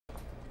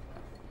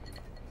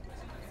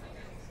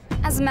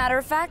As a matter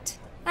of fact,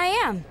 I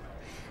am.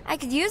 I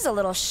could use a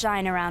little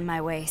shine around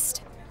my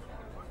waist.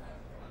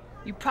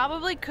 You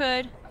probably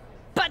could,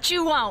 but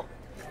you won't.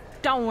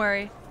 Don't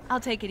worry,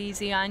 I'll take it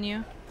easy on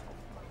you.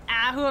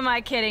 Ah, who am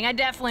I kidding? I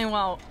definitely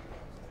won't.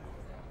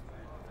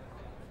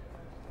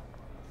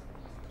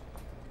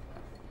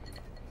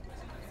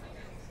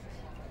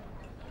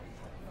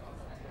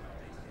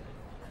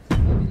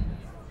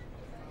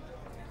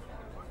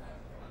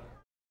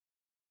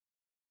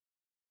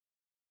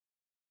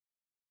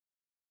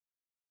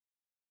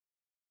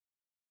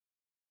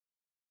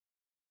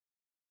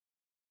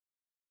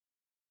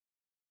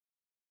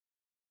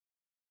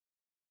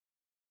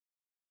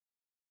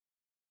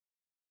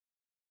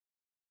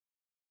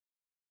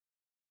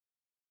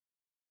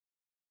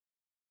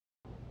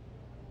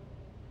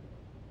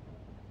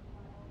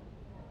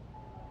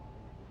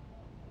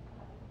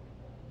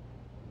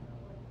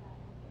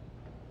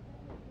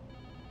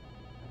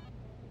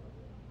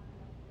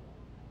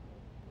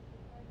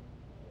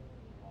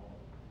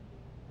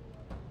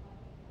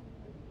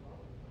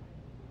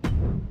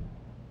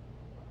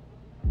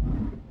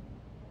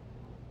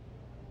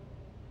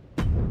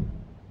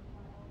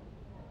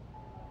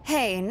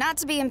 Hey, not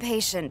to be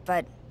impatient,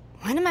 but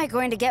when am I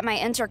going to get my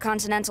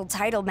Intercontinental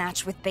title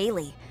match with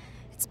Bayley?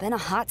 It's been a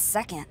hot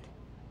second.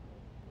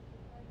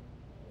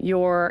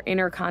 Your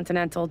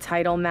Intercontinental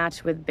title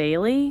match with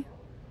Bayley?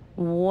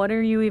 What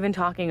are you even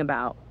talking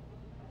about?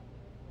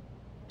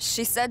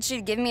 She said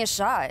she'd give me a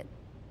shot.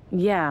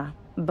 Yeah,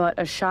 but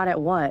a shot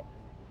at what?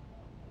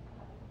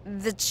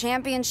 The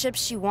championship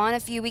she won a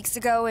few weeks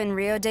ago in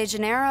Rio de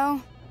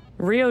Janeiro?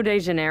 Rio de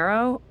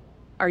Janeiro?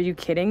 Are you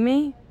kidding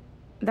me?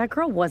 That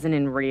girl wasn't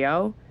in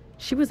Rio.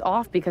 She was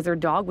off because her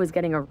dog was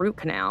getting a root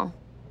canal.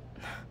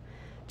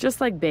 Just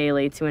like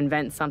Bayley to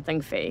invent something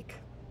fake.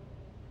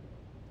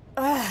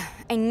 Ugh,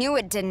 I knew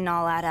it didn't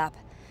all add up.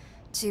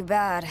 Too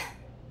bad.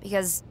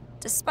 Because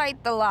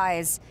despite the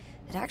lies,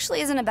 it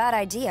actually isn't a bad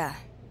idea.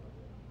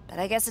 But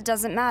I guess it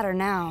doesn't matter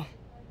now.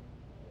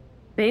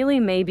 Bayley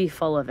may be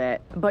full of it,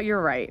 but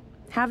you're right.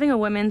 Having a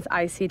women's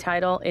IC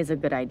title is a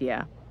good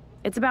idea.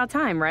 It's about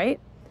time, right?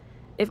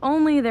 If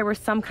only there was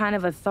some kind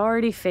of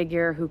authority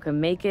figure who could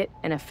make it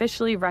an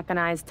officially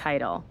recognized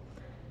title.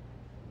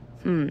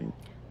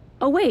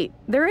 Oh wait,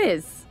 there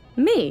is.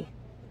 Me.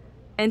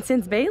 And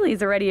since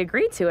Bayley's already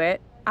agreed to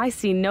it, I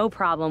see no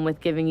problem with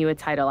giving you a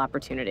title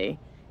opportunity.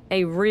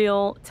 A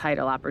real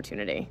title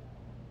opportunity.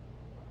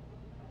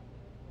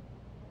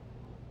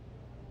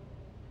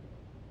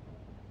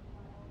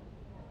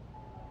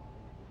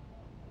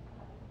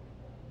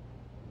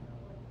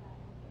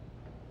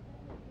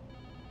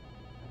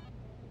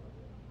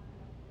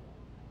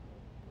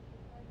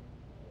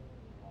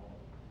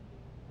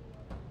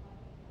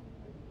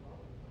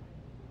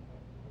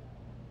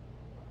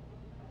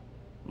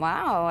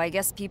 Wow, I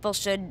guess people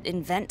should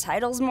invent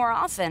titles more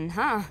often,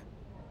 huh?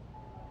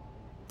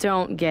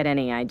 Don't get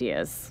any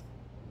ideas.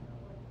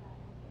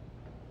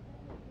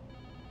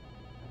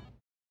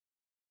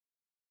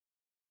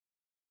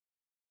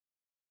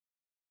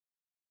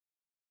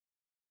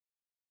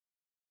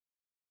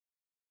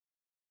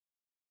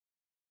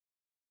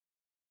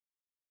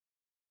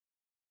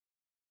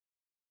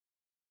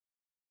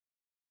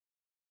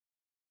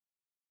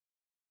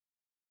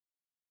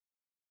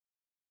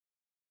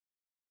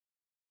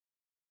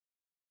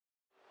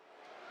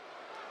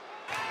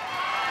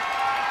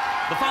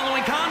 The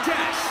following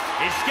contest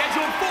is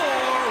scheduled for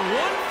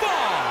one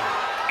fall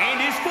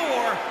and is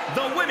for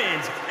the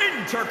Women's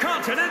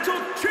Intercontinental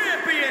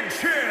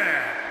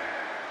Championship.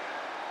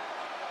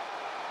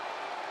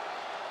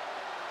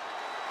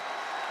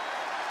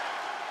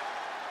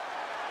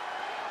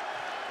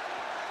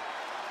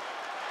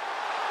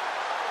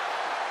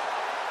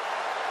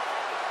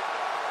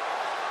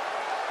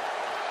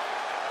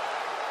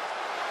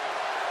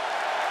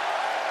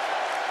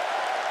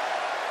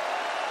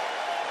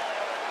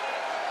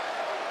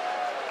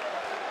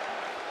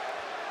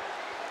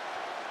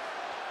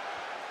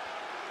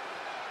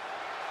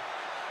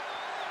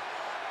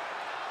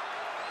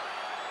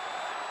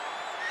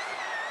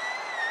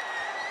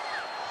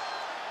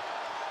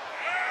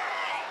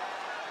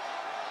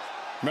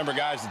 Remember,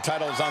 guys, the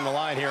title is on the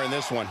line here in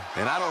this one.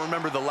 And I don't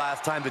remember the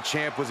last time the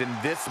champ was in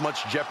this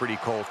much jeopardy,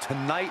 Cole.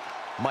 Tonight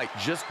might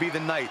just be the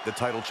night the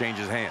title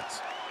changes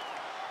hands.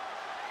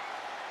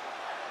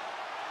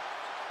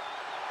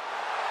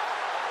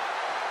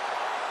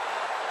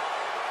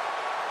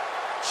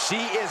 She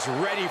is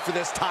ready for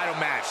this title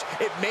match.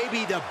 It may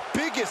be the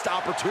biggest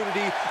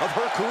opportunity of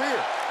her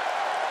career.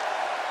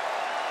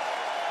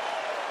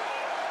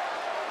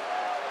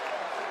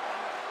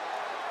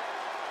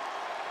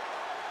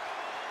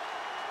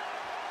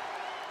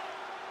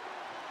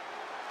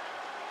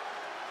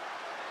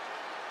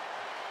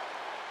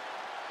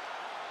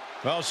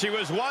 Well, she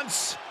was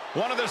once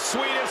one of the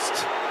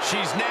sweetest.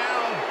 She's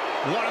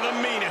now one of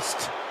the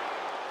meanest.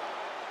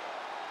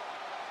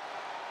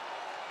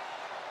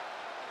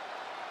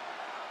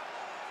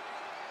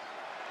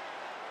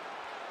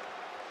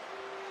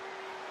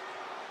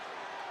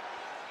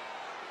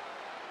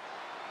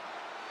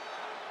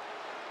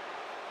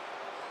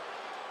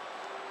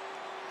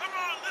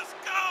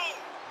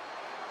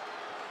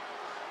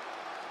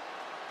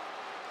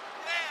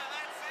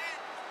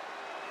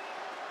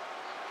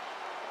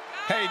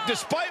 Hey,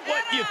 despite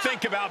what you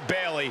think about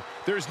Bayley,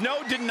 there's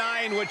no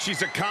denying what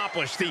she's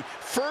accomplished. The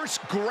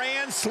first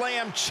Grand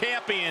Slam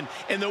champion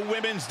in the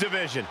women's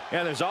division.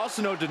 And there's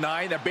also no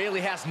denying that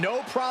Bayley has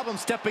no problem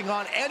stepping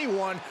on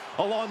anyone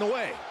along the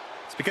way.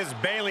 It's because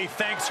Bayley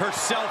thanks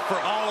herself for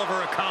all of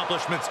her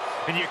accomplishments,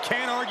 and you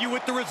can't argue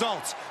with the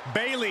results.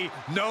 Bayley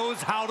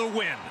knows how to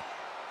win.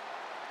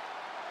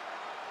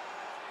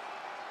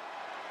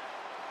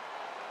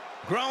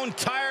 Grown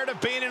tired of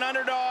being an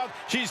underdog.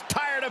 She's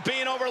tired of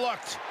being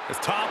overlooked. Has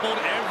toppled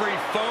every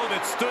foe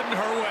that stood in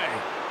her way.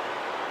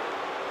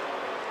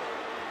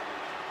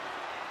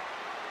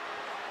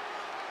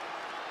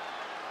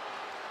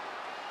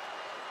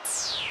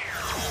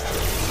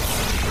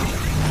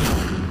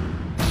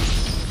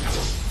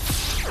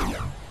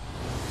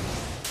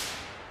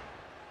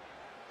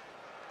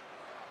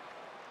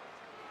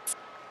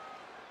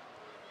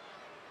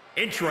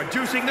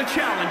 Introducing the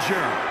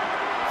challenger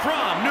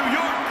from New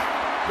York,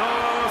 the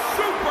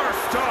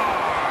Superstar.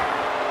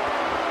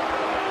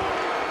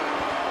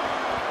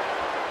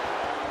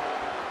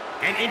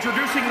 And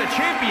introducing the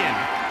champion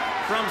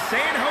from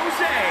San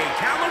Jose,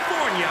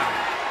 California,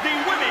 the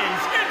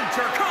Women's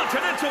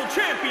Intercontinental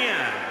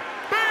Champion,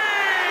 Bayley.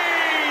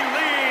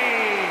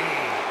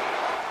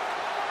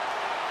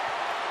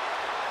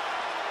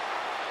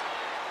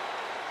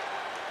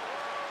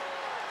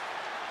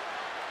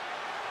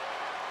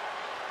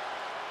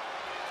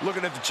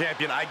 Looking at the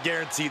champion, I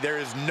guarantee there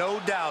is no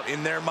doubt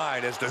in their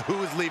mind as to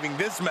who is leaving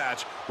this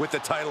match with the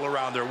title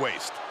around their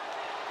waist.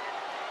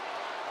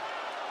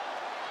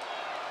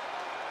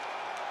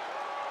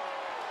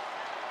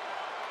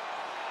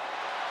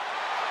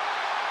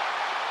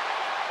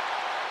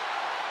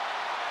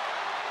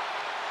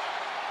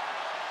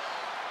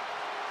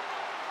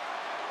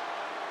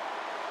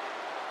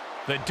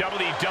 The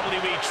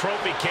WWE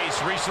trophy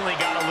case recently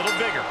got a little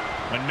bigger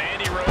when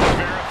Mandy Rose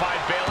verified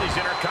Bayley's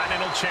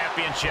Intercontinental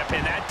Championship,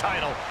 and that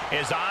title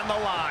is on the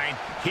line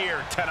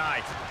here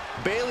tonight.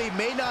 Bayley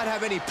may not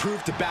have any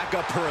proof to back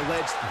up her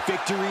alleged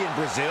victory in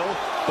Brazil,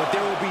 but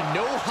there will be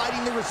no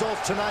hiding the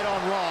results tonight on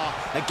Raw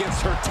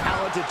against her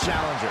talented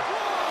challenger.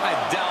 I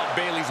doubt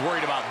Bayley's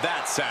worried about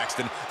that,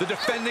 Saxton. The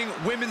defending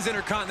Women's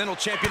Intercontinental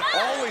Champion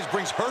always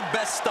brings her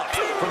best stuff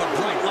from the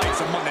bright lights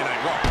of Monday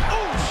Night Raw.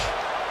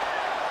 Oosh!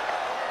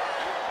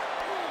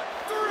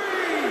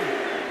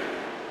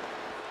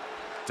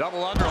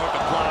 Double underhook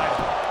applied.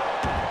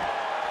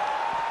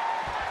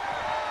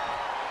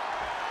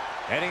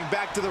 Heading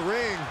back to the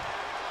ring.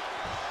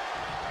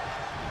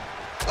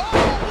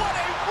 Oh, what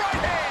a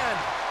right hand!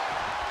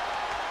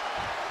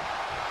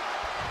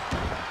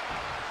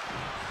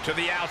 To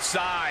the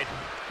outside.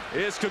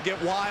 This could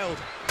get wild.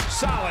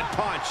 Solid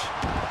punch.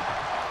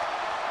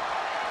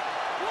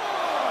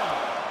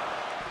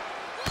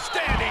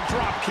 Standing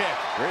drop kick.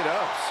 Great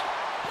ups.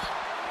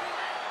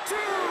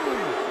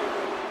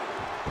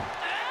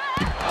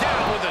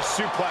 Down with a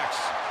suplex.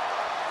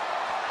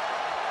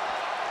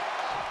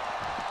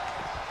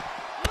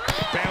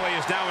 Bayley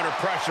is now under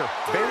pressure.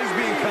 Bayley's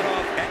being cut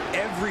off at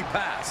every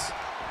pass.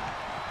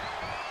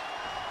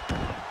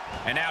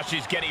 And now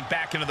she's getting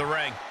back into the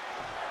ring.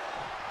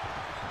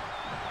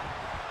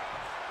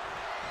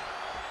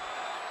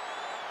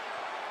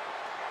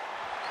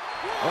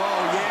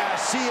 Oh, yeah,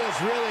 she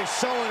is really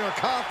showing her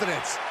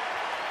confidence.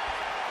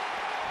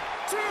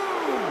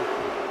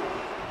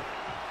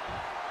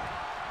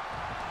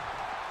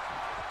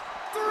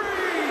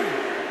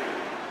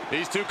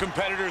 These two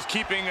competitors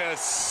keeping a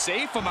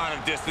safe amount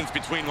of distance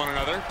between one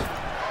another.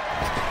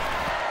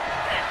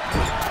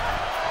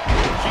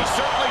 She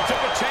certainly took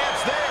a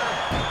chance there.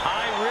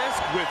 High risk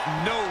with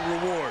no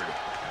reward.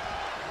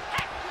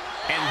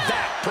 And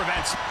that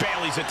prevents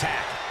Bayley's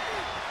attack.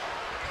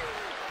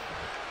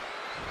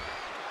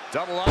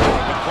 Double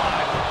underhook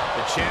applied.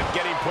 The champ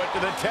getting put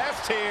to the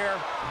test here.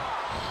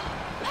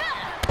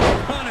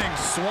 Running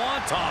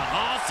swanton,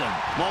 awesome.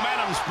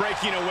 Momentum's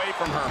breaking away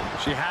from her.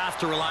 She has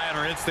to rely on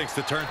her instincts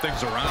to turn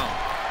things around.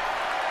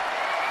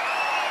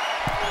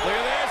 Look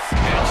at this,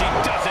 and she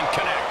doesn't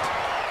connect.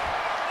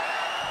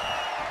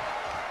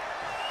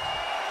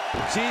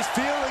 She's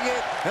feeling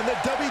it, and the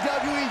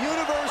WWE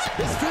Universe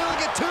is feeling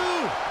it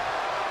too.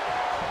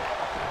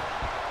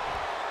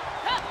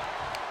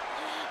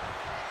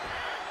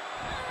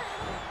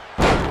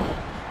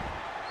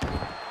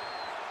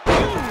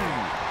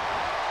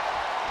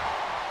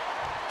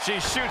 She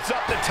shoots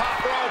up the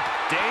top rope.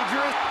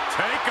 Dangerous.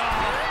 Take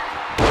off.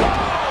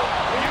 Oh,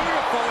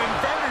 beautiful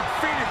inverted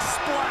Phoenix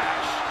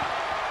splash.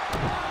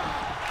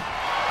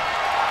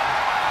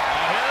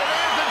 And here it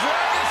is, the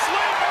Dragon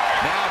Sleeper.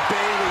 Now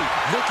Bayley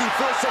looking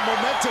for some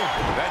momentum.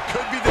 That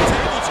could be the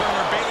table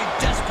turner Bayley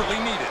desperately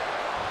needed.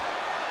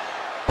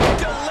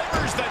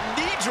 Delivers the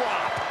knee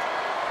drop.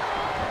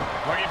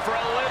 Looking for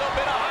a little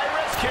bit of high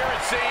risk here,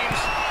 it seems.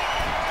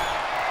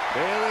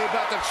 Bayley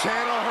about to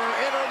channel her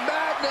inner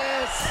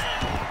madness.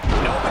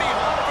 Nobody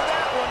home for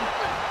that one.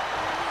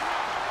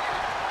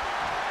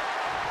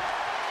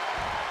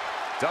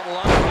 Double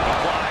underhook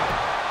applied.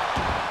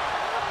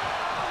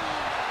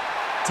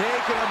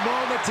 Taking a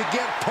moment to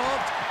get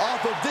pumped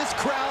off of this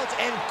crowd's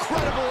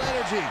incredible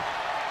energy.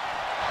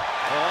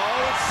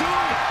 Oh, and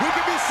soon we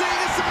could be seeing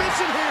a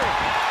submission here.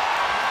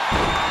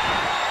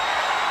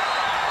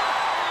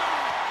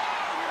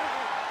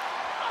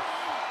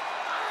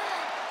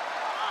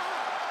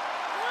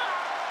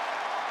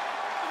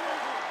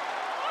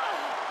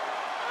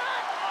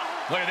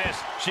 Look at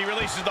this. She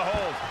releases the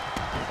hold.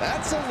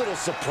 That's a little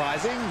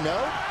surprising, no?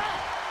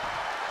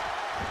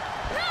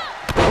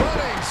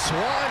 Running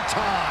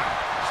swanton.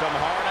 Some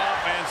hard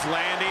offense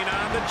landing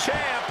on the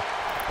champ.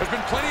 There's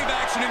been plenty of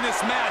action in this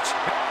match.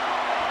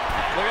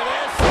 Look at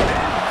this.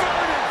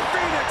 Inverted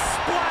Phoenix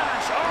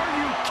Splash. Are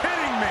you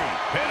kidding me?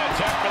 Pin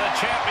attempt for the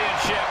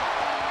championship.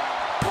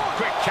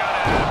 Quick count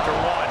out after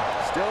one.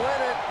 Still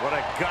in it. What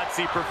a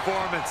gutsy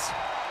performance.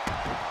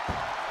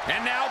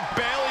 And now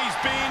Bayley's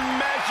being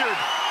measured.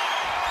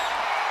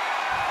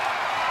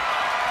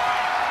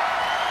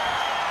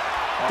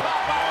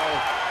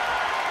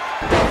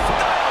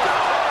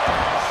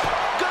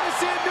 Gonna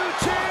see a new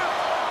champ.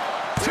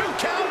 2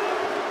 count.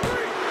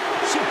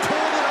 She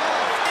pulled it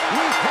off.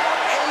 We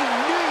have a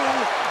new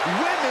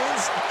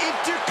Women's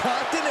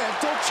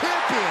Intercontinental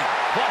Champion.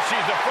 Plus,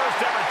 she's the first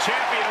ever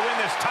champion to win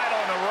this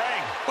title in the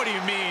ring. What do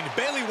you mean?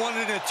 Bayley won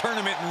it in a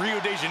tournament in Rio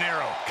de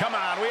Janeiro. Come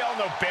on, we all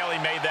know Bayley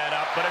made that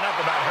up, but enough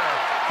about her.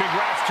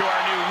 Congrats to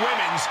our new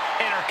Women's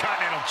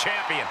Intercontinental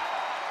Champion.